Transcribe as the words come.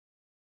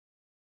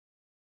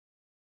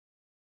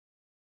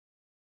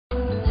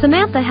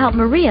Samantha helped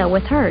Maria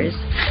with hers.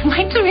 Am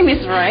I doing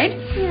this right?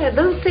 Yeah,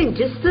 don't think,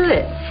 just do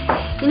it.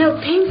 You know,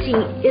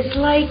 painting is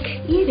like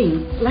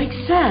eating, like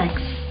sex.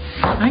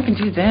 I can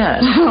do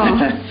that.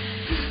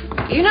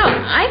 You know,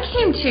 I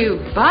came to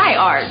buy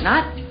art,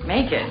 not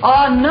make it.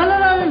 Oh,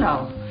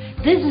 no.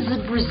 This is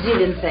a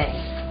Brazilian thing.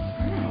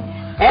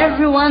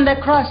 Everyone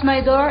that crosses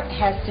my door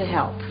has to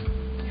help.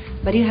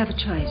 But you have a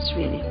choice,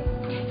 really.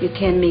 You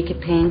can make a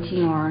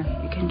painting or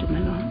you can do my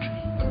laundry.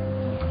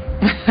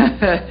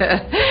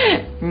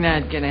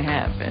 Not gonna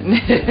happen.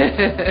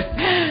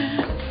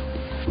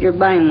 You're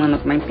buying one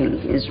of my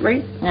paintings,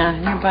 right? Yeah,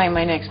 you're buying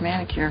my next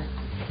manicure.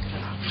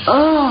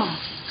 Oh,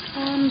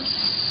 I'm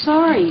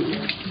sorry.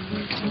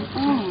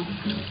 Oh.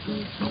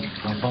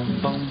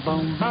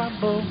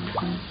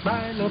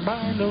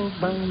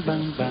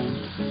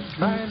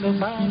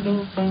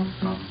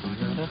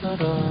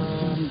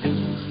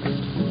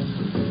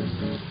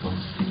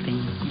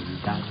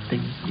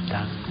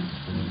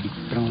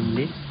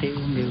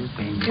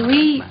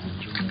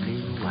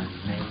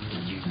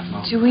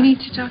 Do we need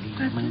to talk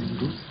about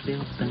this?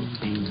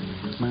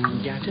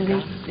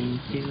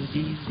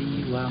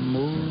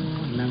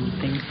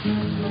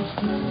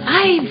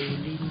 I've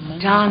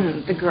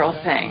done the girl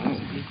thing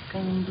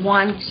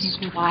once,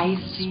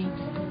 twice,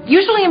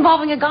 usually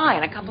involving a guy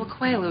and a couple of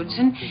quaaludes,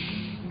 and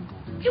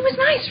it was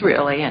nice,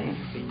 really, and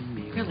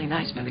really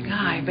nice by the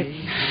guy, but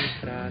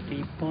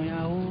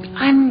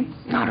I'm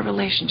not a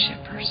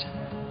relationship person.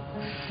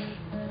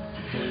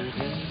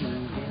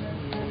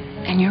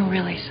 And you're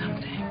really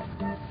something.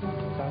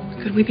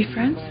 Could we be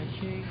friends?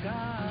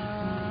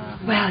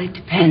 Well, it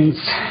depends.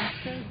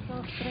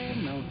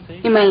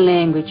 In my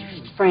language,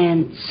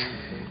 friends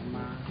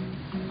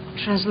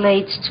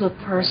translates to a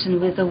person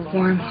with a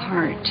warm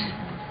heart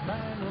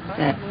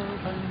that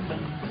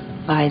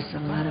buys a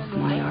lot of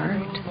my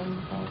art.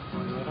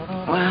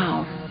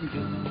 Wow.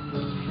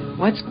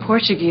 What's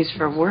Portuguese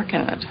for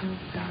working it?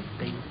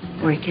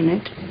 Working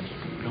it?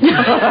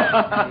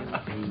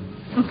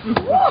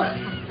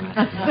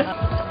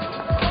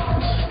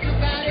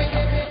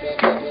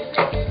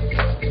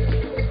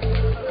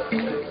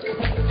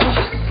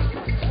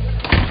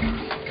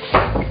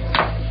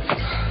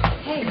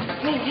 Hey.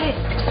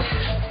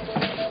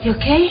 You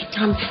okay?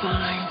 I'm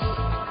fine.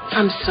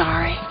 I'm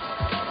sorry.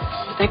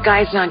 That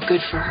guy's not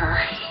good for her.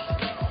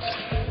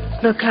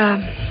 Look,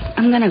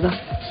 I'm gonna go.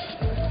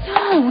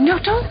 No,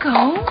 don't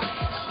go.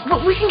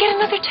 Well, we can get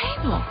another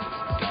table.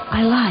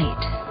 I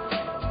lied.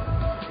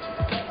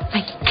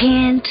 I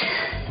can't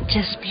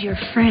just be your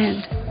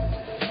friend.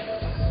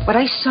 What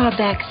I saw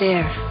back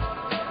there,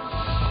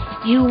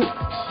 you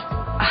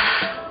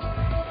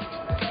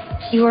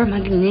are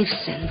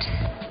magnificent.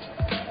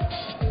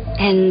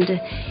 And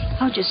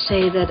I'll just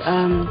say that,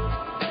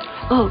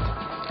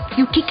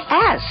 you kick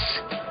ass.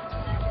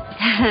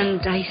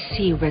 And I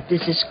see where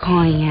this is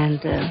going,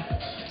 and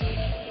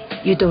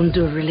you don't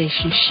do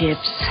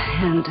relationships,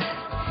 and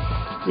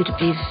it would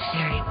be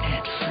very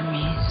bad for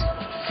me.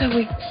 So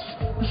we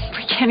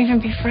can't even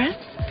be friends?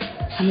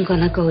 I'm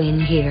gonna go in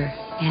here,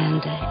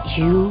 and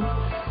you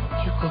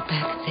go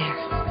back there.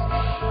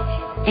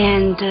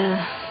 And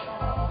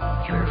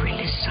you're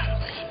really something.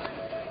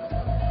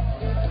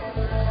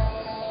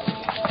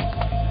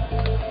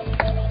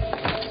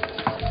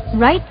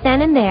 Right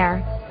then and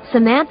there,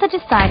 Samantha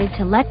decided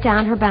to let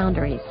down her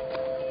boundaries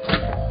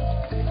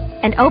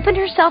and opened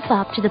herself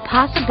up to the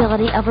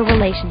possibility of a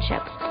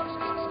relationship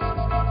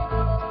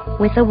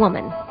with a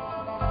woman.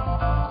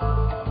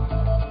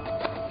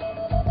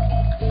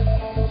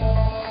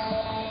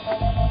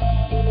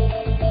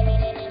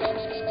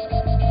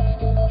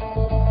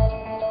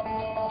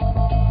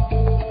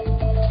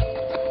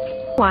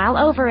 While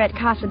over at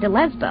Casa de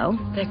Lesbo,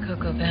 That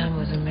Coco Van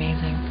was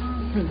amazing.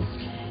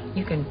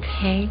 You can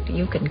paint,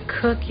 you can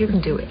cook, you can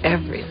do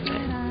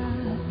everything.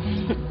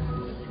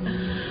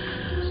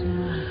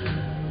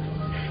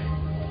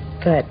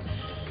 But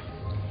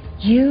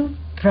you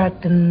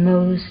brought the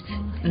most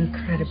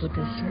incredible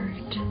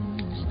dessert.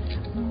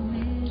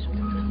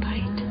 A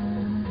bite.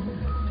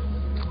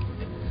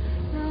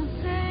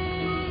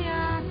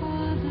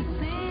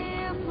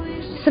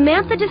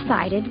 Samantha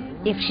decided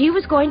if she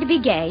was going to be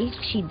gay,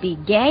 she'd be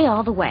gay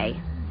all the way.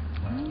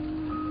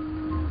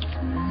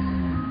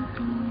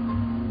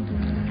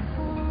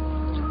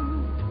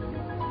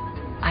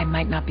 I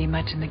might not be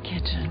much in the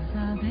kitchen,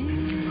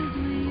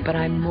 but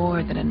I'm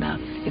more than enough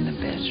in the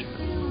bedroom.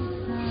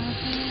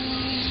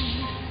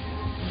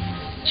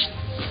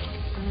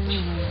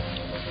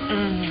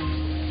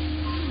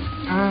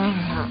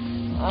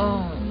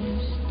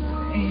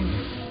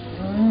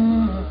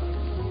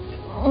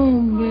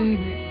 Oh,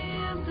 baby.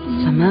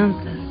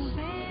 Samantha,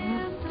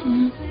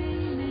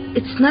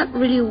 it's not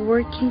really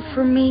working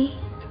for me.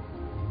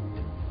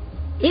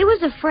 It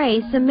was a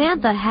phrase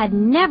Samantha had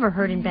never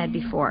heard in bed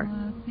before.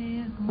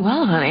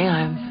 Well, honey,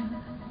 I've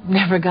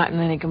never gotten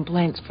any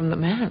complaints from the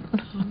men.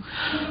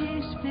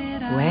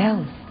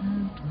 Well,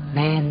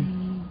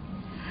 then,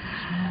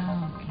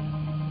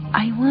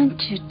 I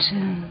want you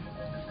to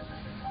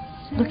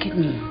look at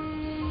me.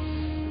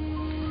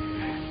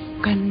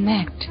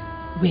 Connect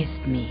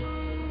with me.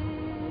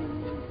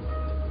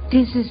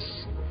 This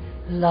is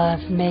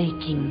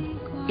love-making.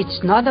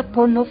 It's not a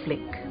porno flick.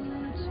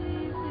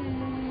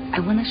 I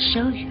want to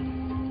show you.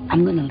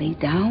 I'm going to lay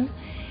down,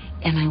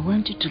 and I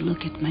want you to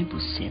look at my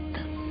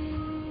buceta.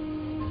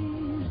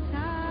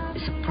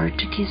 It's a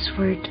Portuguese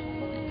word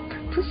for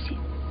pussy.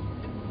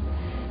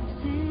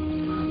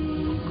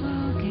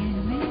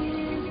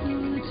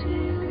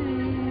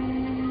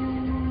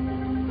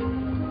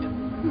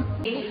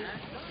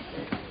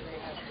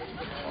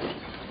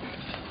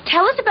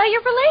 Tell us about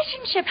your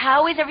relationship.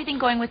 How is everything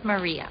going with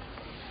Maria?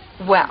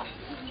 Well,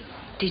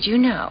 did you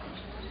know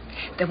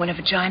that when a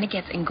vagina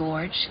gets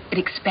engorged, it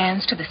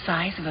expands to the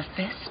size of a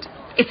fist?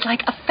 It's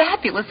like a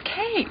fabulous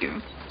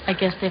cave. I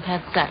guess they've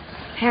had sex.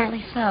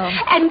 Apparently so.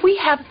 And we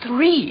have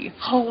 3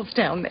 holes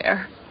down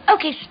there.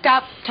 Okay,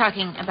 stop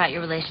talking about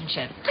your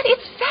relationship. But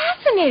it's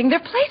fascinating. There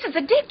are places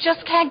a dick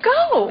just can't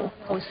go.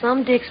 Oh,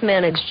 some dicks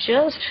manage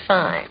just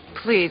fine.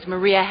 Please,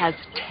 Maria has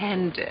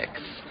 10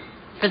 dicks.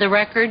 For the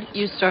record,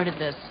 you started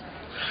this.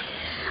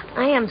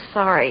 I am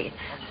sorry,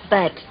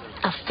 but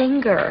a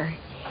finger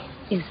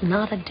is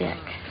not a dick.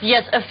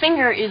 Yes, a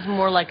finger is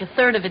more like a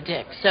third of a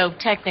dick. So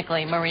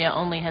technically, Maria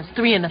only has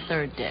 3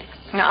 1/3 dicks.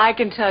 Now, I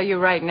can tell you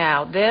right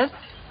now, this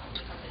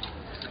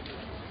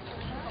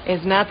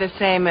is not the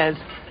same as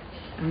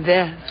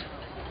this.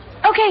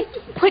 Okay,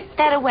 put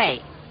that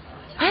away.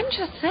 I'm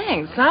just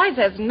saying, size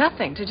has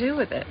nothing to do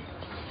with it.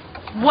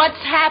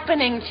 What's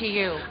happening to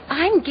you?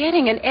 I'm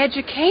getting an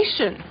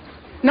education.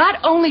 Not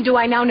only do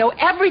I now know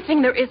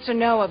everything there is to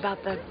know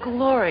about the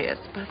glorious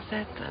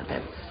buceta,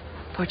 that's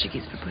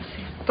Portuguese for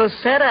pussy.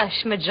 Buceta,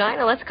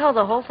 schmagina, let's call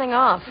the whole thing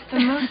off. The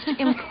most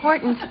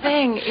important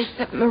thing is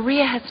that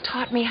Maria has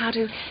taught me how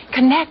to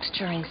connect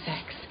during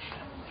sex.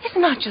 It's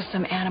not just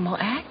some animal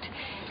act.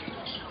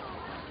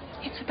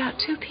 It's about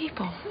 2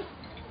 people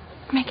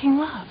making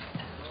love.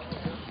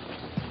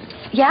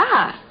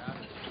 Yeah.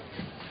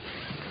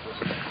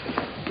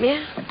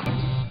 Yeah.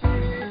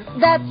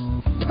 That's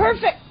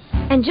perfect.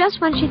 And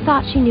just when she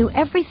thought she knew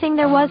everything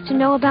there was to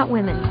know about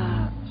women,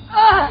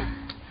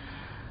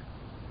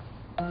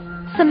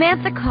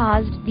 Samantha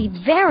caused the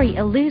very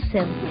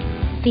elusive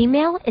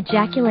female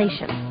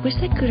ejaculation. Was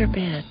that good or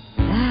bad?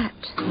 That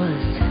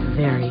was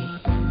very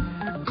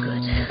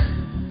good.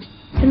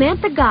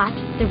 Samantha got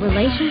the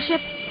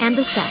relationship and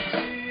the sex.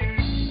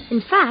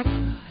 In fact,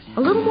 a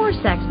little more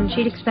sex than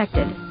she'd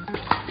expected.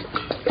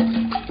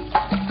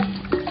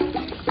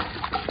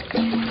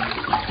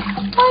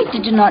 Why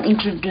did you not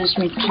introduce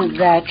me to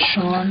that,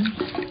 Sean?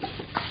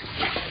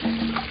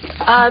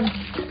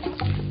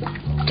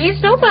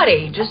 He's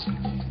nobody. Just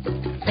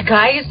a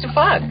guy I used to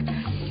fuck.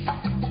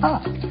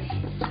 Oh,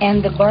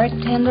 and the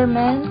bartender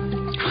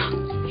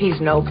man? He's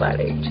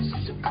nobody.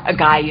 Just a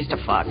guy I used to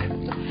fuck.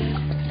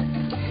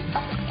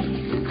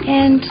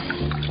 And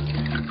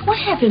why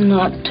have you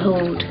not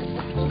told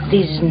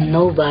this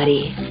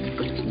nobody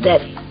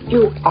that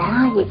you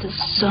are with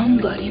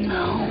somebody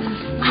now?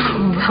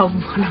 Well,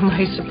 what am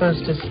I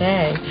supposed to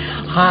say?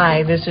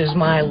 Hi, this is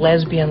my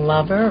lesbian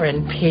lover,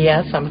 and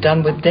P.S. I'm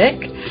done with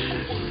Dick.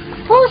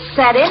 Who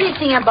said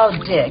anything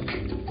about Dick?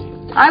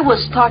 I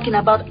was talking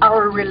about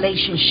our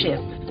relationship.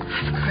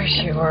 Of course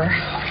you were.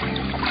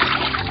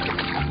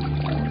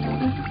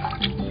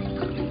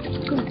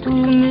 Do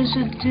you miss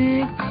a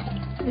Dick?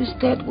 Is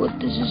that what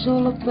this is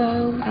all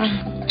about?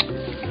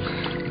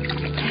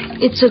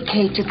 It's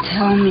okay to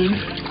tell me.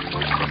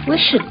 We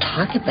should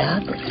talk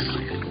about this.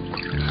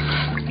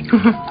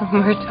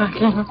 We're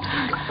talking.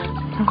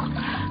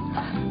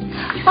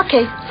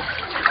 Okay,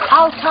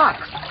 I'll talk.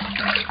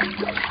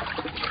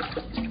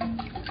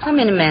 How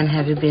many men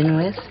have you been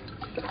with?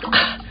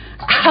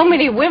 How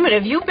many women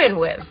have you been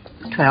with?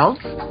 12.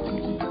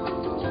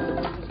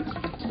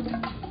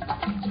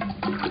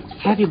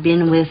 Have you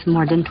been with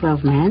more than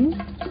 12 men?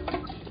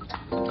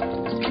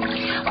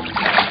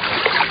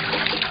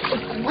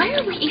 Why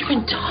are we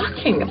even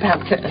talking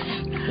about this?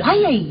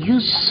 Why are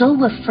you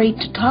so afraid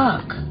to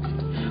talk?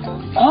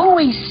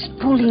 Always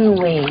pulling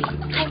away.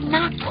 I'm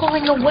not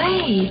pulling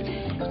away.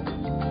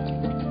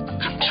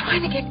 I'm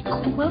trying to get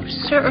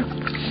closer.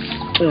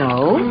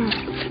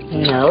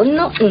 No,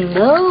 not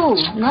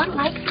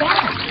like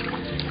that.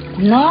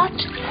 Not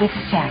with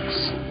sex.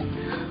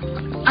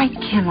 I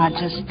cannot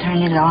just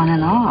turn it on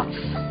and off.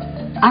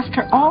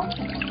 After all,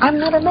 I'm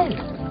not a man.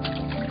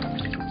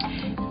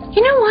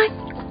 You know what?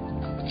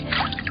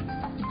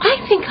 I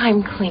think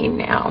I'm clean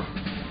now.